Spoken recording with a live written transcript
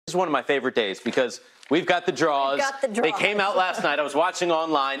is one of my favorite days because we've got the draws. They came out last night. I was watching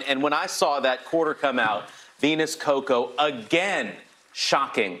online, and when I saw that quarter come out, Venus Coco again,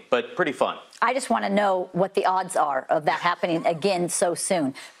 shocking, but pretty fun. I just want to know what the odds are of that happening again so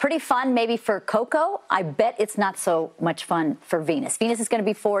soon. Pretty fun maybe for Coco. I bet it's not so much fun for Venus. Venus is going to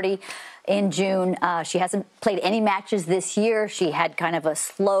be 40 in June. She hasn't played any matches this year. She had kind of a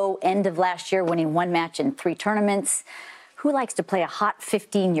slow end of last year, winning one match in 3 tournaments. Who likes to play a hot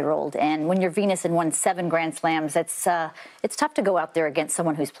 15-year-old? And when you're Venus and won 7 Grand Slams, it's tough to go out there against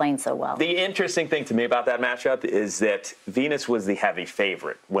someone who's playing so well. The interesting thing to me about that matchup is that Venus was the heavy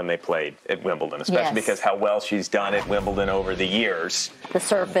favorite when they played at Wimbledon, especially because how well she's done at Wimbledon over the years. The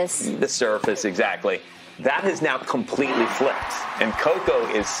surface. The surface, exactly. That has now completely flipped, and Coco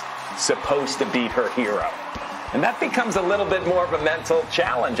is supposed to beat her hero. And that becomes a little bit more of a mental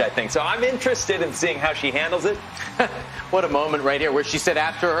challenge, I think. So I'm interested in seeing how she handles it. What a moment right here where she said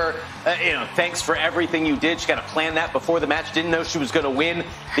after her, thanks for everything you did. She got to plan that before the match. Didn't know she was going to win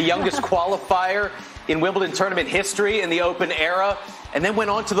the youngest qualifier in Wimbledon tournament history in the Open era. And then went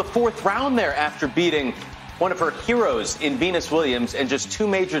on to the 4th round there after beating one of her heroes in Venus Williams. And just 2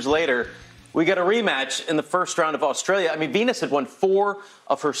 majors later, we got a rematch in the 1st round of Australia. I mean, Venus had won 4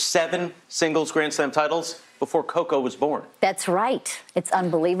 of her 7 singles Grand Slam titles before Coco was born. That's right. It's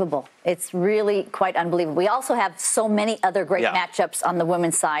unbelievable. It's really quite unbelievable. We also have so many other great matchups on the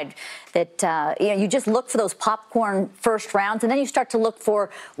women's side that you just look for those popcorn first rounds, and then you start to look for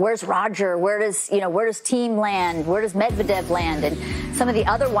where's Roger, where does Thiem land, where does Medvedev land, and some of the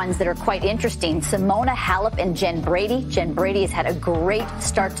other ones that are quite interesting. Simona Halep and Jen Brady. Jen Brady has had a great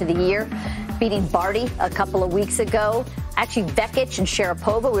start to the year, beating Barty a couple of weeks ago. Actually, Vekic and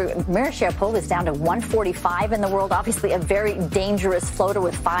Sharapova. Mira Sharapova is down to 145 in the world. Obviously, a very dangerous floater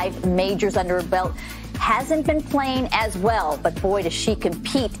with 5 majors under her belt. Hasn't been playing as well, but boy, does she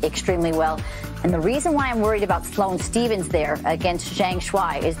compete extremely well. And the reason why I'm worried about Sloane Stephens there against Zhang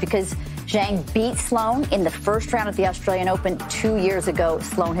Shuai is because Zhang beat Sloane in the 1st round of the Australian Open 2 years ago.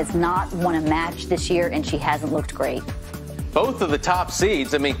 Sloane has not won a match this year, and she hasn't looked great. Both of the top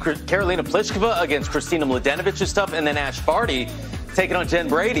seeds. I mean, Karolina Pliskova against Kristina Mladenovic is tough, and then Ash Barty taking on Jen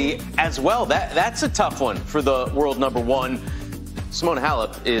Brady as well. That's a tough one for the world number 1. Simona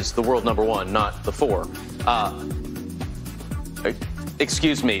Halep is the world number 1, not the 4.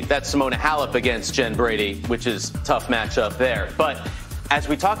 Excuse me, that's Simona Halep against Jen Brady, which is a tough matchup there. But as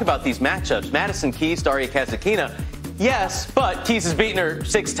we talk about these matchups, Madison Keys, Daria Kasatkina, yes, but Keys has beaten her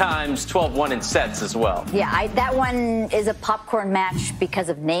 6 times, 12-1 in sets as well. Yeah, that one is a popcorn match because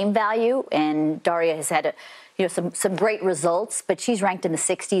of name value, and Daria has had some great results, but she's ranked in the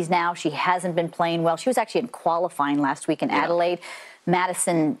 60s now. She hasn't been playing well. She was actually in qualifying last week in Adelaide.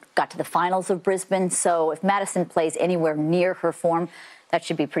 Madison got to the finals of Brisbane, so if Madison plays anywhere near her form, that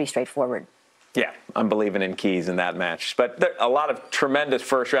should be pretty straightforward. Yeah, I'm believing in Keys in that match. But there are a lot of tremendous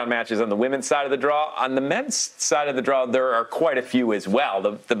first-round matches on the women's side of the draw. On the men's side of the draw, there are quite a few as well.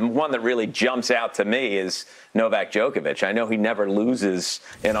 The one that really jumps out to me is Novak Djokovic. I know he never loses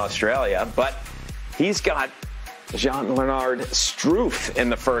in Australia, but he's got Jean-Leonard Struff in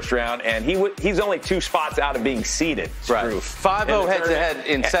the 1st round, and he's only 2 spots out of being seeded. Right. 5-0 head-to-head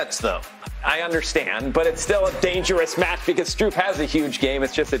in sets, though. I understand, but it's still a dangerous match because Struff has a huge game.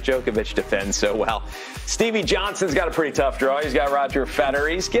 It's just that Djokovic defends so well. Stevie Johnson's got a pretty tough draw. He's got Roger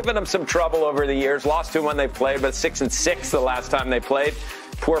Federer. He's given him some trouble over the years. Lost to him when they played, but 6-6 the last time they played.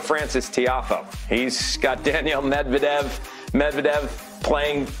 Poor Francis Tiafoe. He's got Daniel Medvedev. Medvedev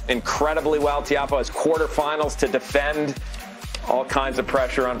playing incredibly well. Tiafoe has quarterfinals to defend. All kinds of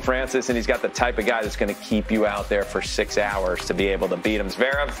pressure on Francis, and he's got the type of guy that's going to keep you out there for 6 hours to be able to beat him.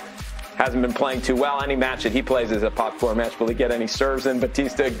 Zverev hasn't been playing too well. Any match that he plays is a popcorn match. Will he get any serves in?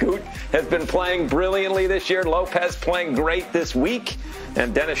 Batista Agut has been playing brilliantly this year. Lopez playing great this week.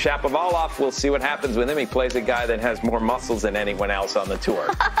 And Denis Shapovalov, we'll see what happens with him. He plays a guy that has more muscles than anyone else on the tour.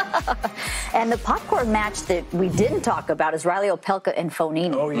 And the popcorn match that we didn't talk about is Riley Opelka and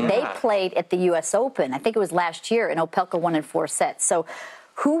Fognini. Oh, yeah. They played at the U.S. Open. I think it was last year, and Opelka won in 4 sets. So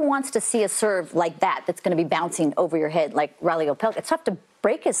who wants to see a serve like that's going to be bouncing over your head like Riley Opelka? It's tough to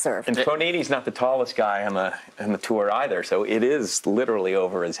break his serve. And Fognini's not the tallest guy on the tour either, so it is literally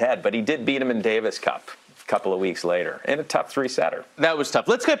over his head. But he did beat him in Davis Cup a couple of weeks later in a tough 3-setter. That was tough.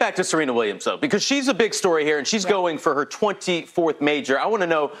 Let's get back to Serena Williams, though, because she's a big story here, and she's going for her 24th major. I want to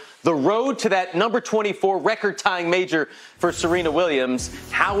know the road to that number 24 record-tying major for Serena Williams.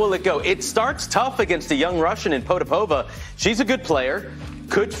 How will it go? It starts tough against a young Russian in Potapova. She's a good player.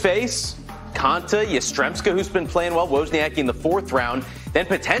 Could face Konta, Yastremska, who's been playing well, Wozniacki in the 4th round, then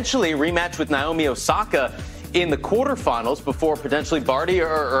potentially rematch with Naomi Osaka in the quarterfinals before potentially Barty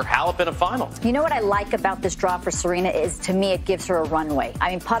or Halep in a final. You know what I like about this draw for Serena is, to me, it gives her a runway.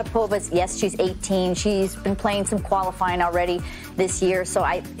 I mean, Potapova's, yes, she's 18. She's been playing some qualifying already this year. So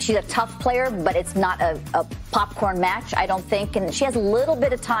she's a tough player, but it's not a popcorn match, I don't think. And she has a little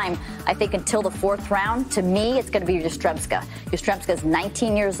bit of time, I think, until the fourth round. To me, it's going to be Jastrzębska. Jastrzębska is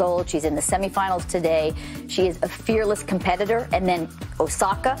 19 years old. She's in the semifinals today. She is a fearless competitor. And then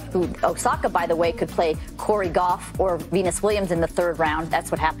Osaka, by the way, could play Corey Gauff or Venus Williams in the third round.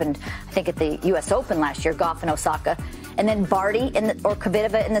 That's what happened, I think, at the U.S. Open last year, Gauff and Osaka. And then Barty or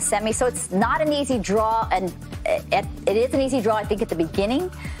Kvitova in the semi. So it's not an easy draw, and it is an easy draw, I think, at the beginning,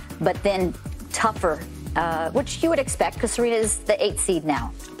 but then tougher, which you would expect because Serena is the 8th seed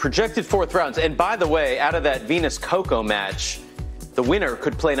now. Projected fourth rounds. And by the way, out of that Venus-Coco match, the winner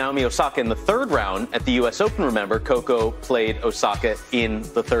could play Naomi Osaka in the third round at the U.S. Open. Remember, Coco played Osaka in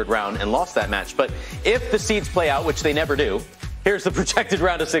the third round and lost that match. But if the seeds play out, which they never do, here's the projected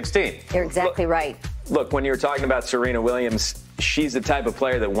round of 16. You're exactly right. Look, when you were talking about Serena Williams, she's the type of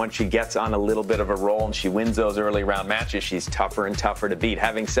player that once she gets on a little bit of a roll and she wins those early round matches, she's tougher and tougher to beat.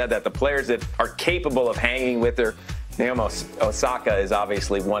 Having said that, the players that are capable of hanging with her, Naomi Osaka is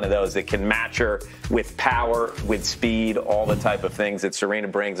obviously one of those that can match her with power, with speed, all the type of things that Serena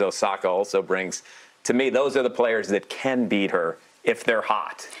brings, Osaka also brings. To me, those are the players that can beat her if they're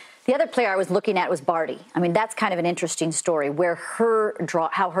hot. The other player I was looking at was Barty. I mean, that's kind of an interesting story where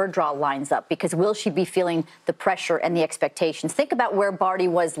how her draw lines up, because will she be feeling the pressure and the expectations? Think about where Barty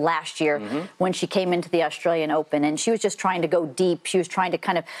was last year when she came into the Australian Open, and she was just trying to go deep. She was trying to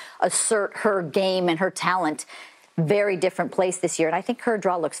kind of assert her game and her talent. Very different place this year, and I think her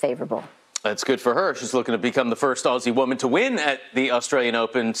draw looks favorable. That's good for her. She's looking to become the first Aussie woman to win at the Australian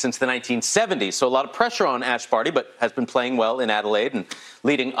Open since the 1970s. So a lot of pressure on Ash Barty, but has been playing well in Adelaide and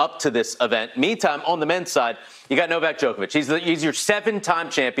leading up to this event. Meantime, on the men's side, you got Novak Djokovic. He's your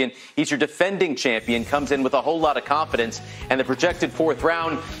 7-time champion. He's your defending champion. Comes in with a whole lot of confidence. And the projected fourth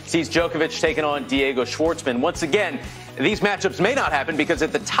round sees Djokovic taking on Diego Schwartzman. Once again, these matchups may not happen because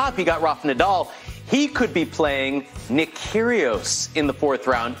at the top you got Rafa Nadal. He could be playing Nick Kyrgios in the fourth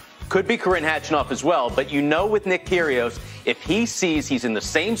round. Could be Karen Khachanov as well, but you know with Nick Kyrgios, if he sees he's in the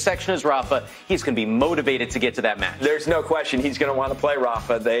same section as Rafa, he's going to be motivated to get to that match. There's no question he's going to want to play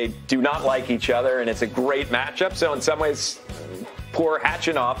Rafa. They do not like each other, and it's a great matchup. So in some ways, poor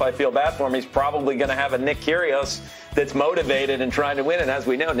Khachanov, I feel bad for him. He's probably going to have a Nick Kyrgios that's motivated and trying to win. And as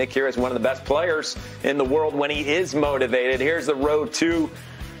we know, Nick Kyrgios is one of the best players in the world when he is motivated. Here's the road to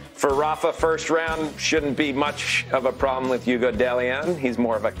for Rafa, first round shouldn't be much of a problem with Hugo Dellien. He's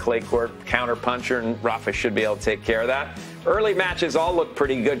more of a clay court counter puncher, and Rafa should be able to take care of that. Early matches all look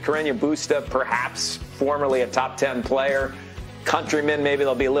pretty good. Carreño Busta, perhaps formerly a top 10 player. Countryman, maybe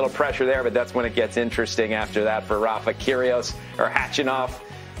there'll be a little pressure there, but that's when it gets interesting after that for Rafa. Kyrgios or Khachanov,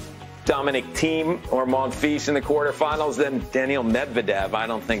 Dominic Thiem or Monfils in the quarterfinals. Then Daniil Medvedev. I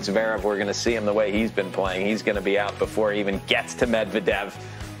don't think Zverev, we're going to see him the way he's been playing. He's going to be out before he even gets to Medvedev.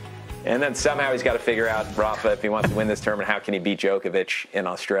 And then somehow he's got to figure out, Rafa, if he wants to win this tournament, how can he beat Djokovic in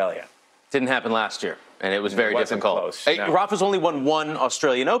Australia? Didn't happen last year, and it was very difficult. Close, hey, no. Rafa's only won one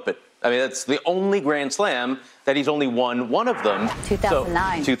Australian Open. I mean, that's the only Grand Slam that he's only won one of them.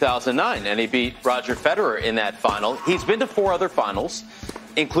 2009. So, 2009, and he beat Roger Federer in that final. He's been to 4 other finals,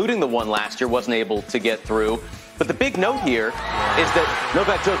 including the one last year, wasn't able to get through. But the big note here is that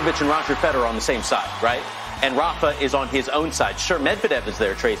Novak Djokovic and Roger Federer are on the same side, right? And Rafa is on his own side. Sure, Medvedev is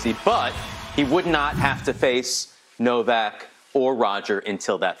there, Tracy, but he would not have to face Novak or Roger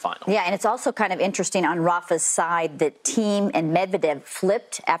until that final. Yeah, and it's also kind of interesting on Rafa's side that Thiem and Medvedev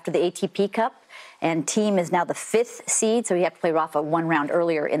flipped after the ATP Cup. And Thiem is now the 5th seed, so you have to play Rafa one round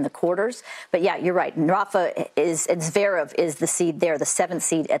earlier in the quarters. But yeah, you're right. Rafa is, and Zverev is the seed there, the 7th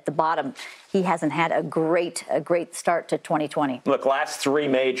seed at the bottom. He hasn't had a great start to 2020. Look, last 3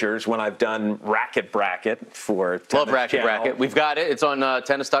 majors when I've done Racket Bracket for Tennis Love Racket Channel, Bracket. We've got it. It's on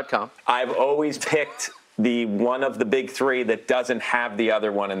tennis.com. I've always picked the one of the big 3 that doesn't have the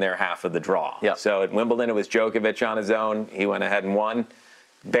other one in their half of the draw. Yep. So at Wimbledon, it was Djokovic on his own. He went ahead and won.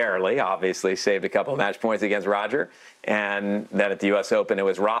 Barely, obviously, saved a couple of match points against Roger. And then at the U.S. Open, it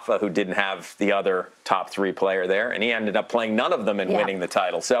was Rafa who didn't have the other top 3 player there, and he ended up playing none of them and winning the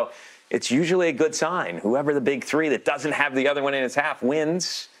title. So it's usually a good sign. Whoever the big 3 that doesn't have the other one in his half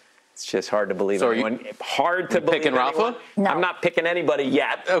wins. It's just hard to believe anyone. Hard to believe picking Rafa? No. I'm not picking anybody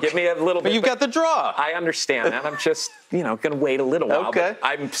yet. Okay. Give me a little bit. But you've got the draw. I understand that. I'm just, going to wait a little while. Okay. But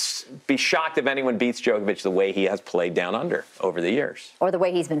I'd be shocked if anyone beats Djokovic the way he has played down under over the years. Or the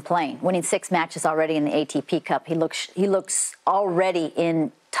way he's been playing, winning 6 matches already in the ATP Cup. He looks already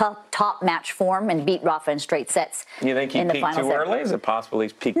in top match form and beat Rafa in straight sets. You think he peaked too early? Is it possible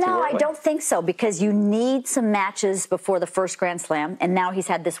he's peaked too early? No, I don't think so, because you need some matches before the first Grand Slam, and now he's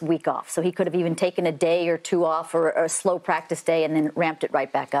had this week off. So he could have even taken a day or two off, or a slow practice day, and then ramped it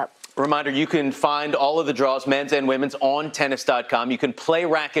right back up. Reminder, you can find all of the draws, men's and women's, on tennis.com. You can play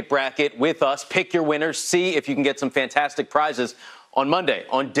Racket Bracket with us, pick your winners, see if you can get some fantastic prizes on Monday.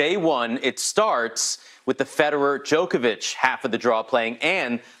 On day one, it starts with the Federer-Djokovic half of the draw playing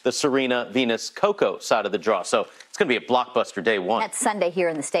and the Serena-Venus-Coco side of the draw. So it's going to be a blockbuster day one. That's Sunday here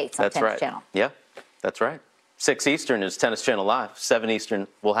in the States on Tennis Channel. Yeah, that's right. 6 Eastern is Tennis Channel Live. 7 Eastern,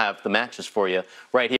 we'll have the matches for you right here.